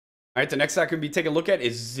All right, the next stock we're going to be taking a look at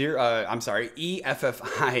is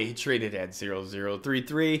EFFI traded at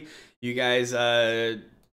 0033. You guys,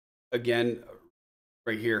 again,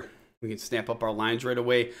 right here, we can snap up our lines right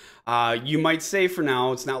away. You might say for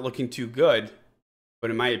now it's not looking too good, but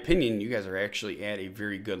in my opinion, you guys are actually at a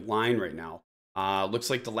very good line right now. Looks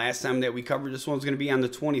like the last time that we covered this one was going to be on the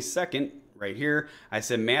 22nd. Right here, I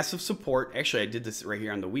said massive support. Actually, I did this right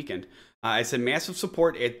here on the weekend. I said massive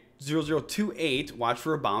support at 0028. Watch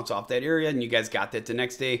for a bounce off that area, and you guys got that the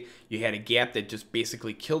next day. You had a gap that just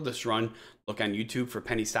basically killed this run. Look on YouTube for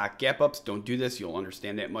penny stock gap ups. Don't do this. You'll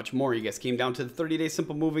understand that much more. You guys came down to the 30-day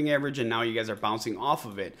simple moving average, and now you guys are bouncing off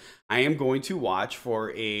of it. I am going to watch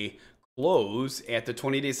for a close at the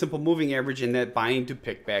 20-day simple moving average and that buying to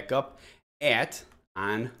pick back up at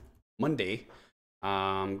on Monday.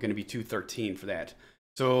 Going to be 213 for that.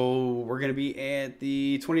 So we're going to be at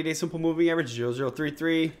the 20-day simple moving average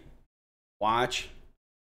 0033. Watch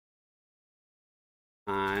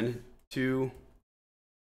on 2.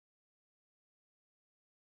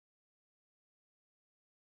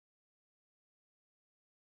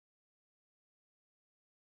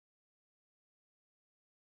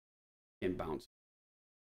 And bounce.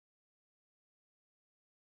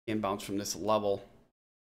 And bounce from this level.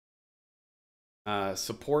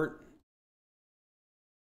 Support.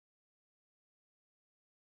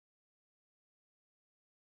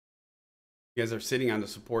 You guys are sitting on the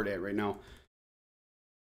support at right now.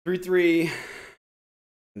 3-3,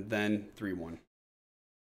 and then 3-1.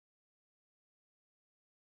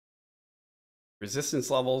 Resistance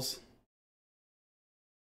levels.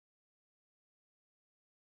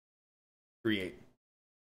 3-8.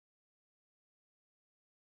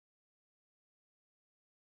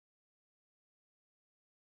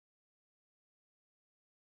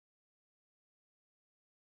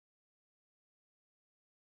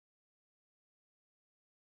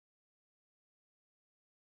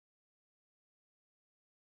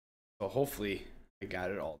 So hopefully I got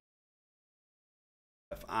it all.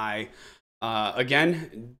 EFFI,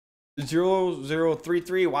 again,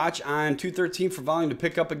 0033, watch on 213 for volume to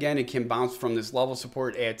pick up again. It can bounce from this level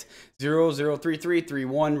support at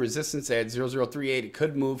 0033.31, resistance at 0038. It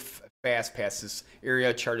could move fast past this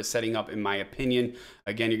area. Chart is setting up, in my opinion.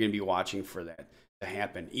 Again, you're going to be watching for that to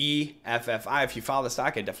happen. EFFI, if you follow the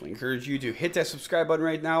stock, I definitely encourage you to hit that subscribe button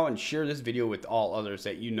right now and share this video with all others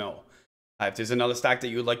that you know. If there's another stock that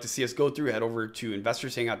you would like to see us go through, head over to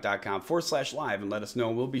investorshangout.com/live and let us know.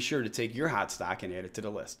 We'll be sure to take your hot stock and add it to the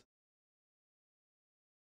list.